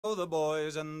Oh, the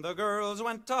boys and the girls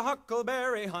went to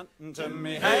huckleberry hunting.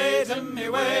 Timmy hey, Timmy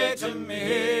way, Timmy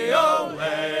hey-o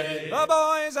way. The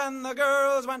boys and the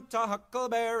girls went to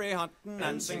huckleberry hunting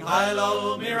and sing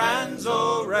Hilo, me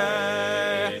Ranzo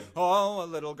Ray. Oh, a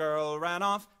little girl ran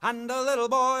off and a little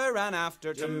boy ran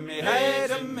after. Timmy hey,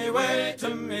 Timmy way,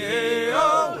 Timmy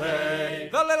hey-o way.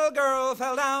 The little girl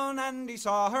fell down and he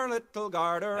saw her little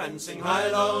garter and sing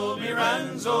Hilo, me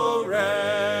Ranzo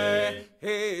Ray.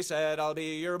 He said, I'll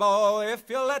be your boy if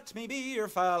you'll let me be your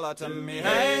fella. Timmy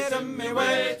hey, Timmy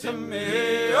way, Timmy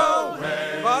hey-o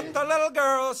way. But the little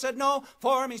girl said no,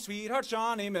 for me sweetheart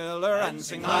Johnny Miller, and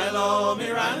sing Hilo, me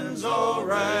Ranzo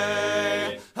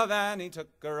Ray. Then he took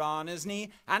her on his knee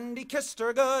and he kissed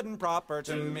her good and proper.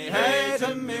 Timmy hey,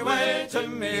 Timmy way,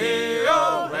 Timmy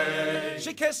hey-o way.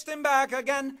 She kissed him back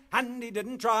again and he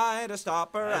didn't try to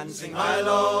stop her, and sing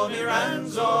Hilo, me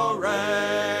Ranzo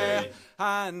Ray.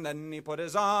 And then he put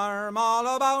his arm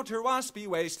all about her waspy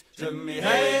waist. Timmy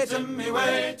hey, Timmy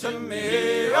way, Timmy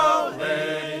hey-o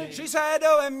way. She said,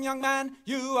 oh, young man,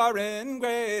 you are in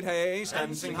great haste,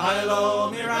 and sing Hilo,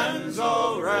 me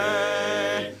Ranzo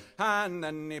Ray. And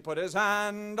then he put his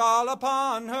hand all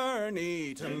upon her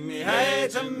knee. Timmy hey,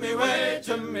 Timmy way,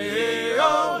 Timmy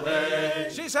hey-o way.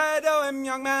 She said, oh,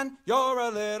 young man, you're a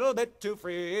little bit too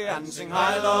free, and sing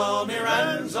Hilo, me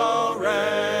Ranzo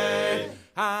Ray.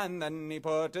 And then he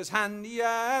put his hand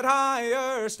yet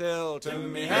higher still.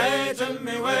 Timmy hey,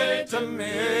 Timmy way, Timmy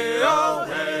hey-o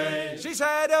way. She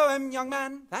said, oh, young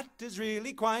man, that is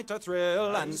really quite a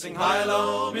thrill, and sing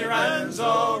Hilo, me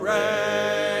Ranzo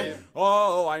Ray.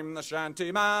 Oh, I'm the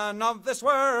shanty man of this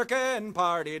working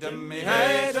party. Timmy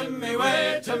hey, Timmy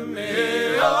way, Timmy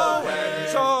hey-o way.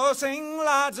 So sing,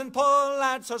 lads, and pull,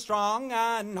 lads, so strong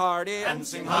and hearty, and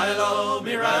sing Hilo,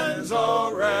 me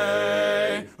Ranzo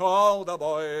Ray. Oh, the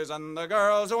boys and the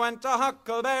girls went to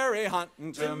huckleberry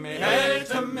hunting. Timmy hey,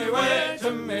 Timmy way,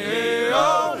 Timmy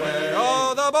hey-o way.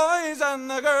 Oh, the boys and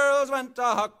the girls went to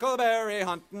huckleberry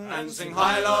hunting and sing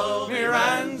Hilo, me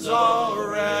Ranzo Ray.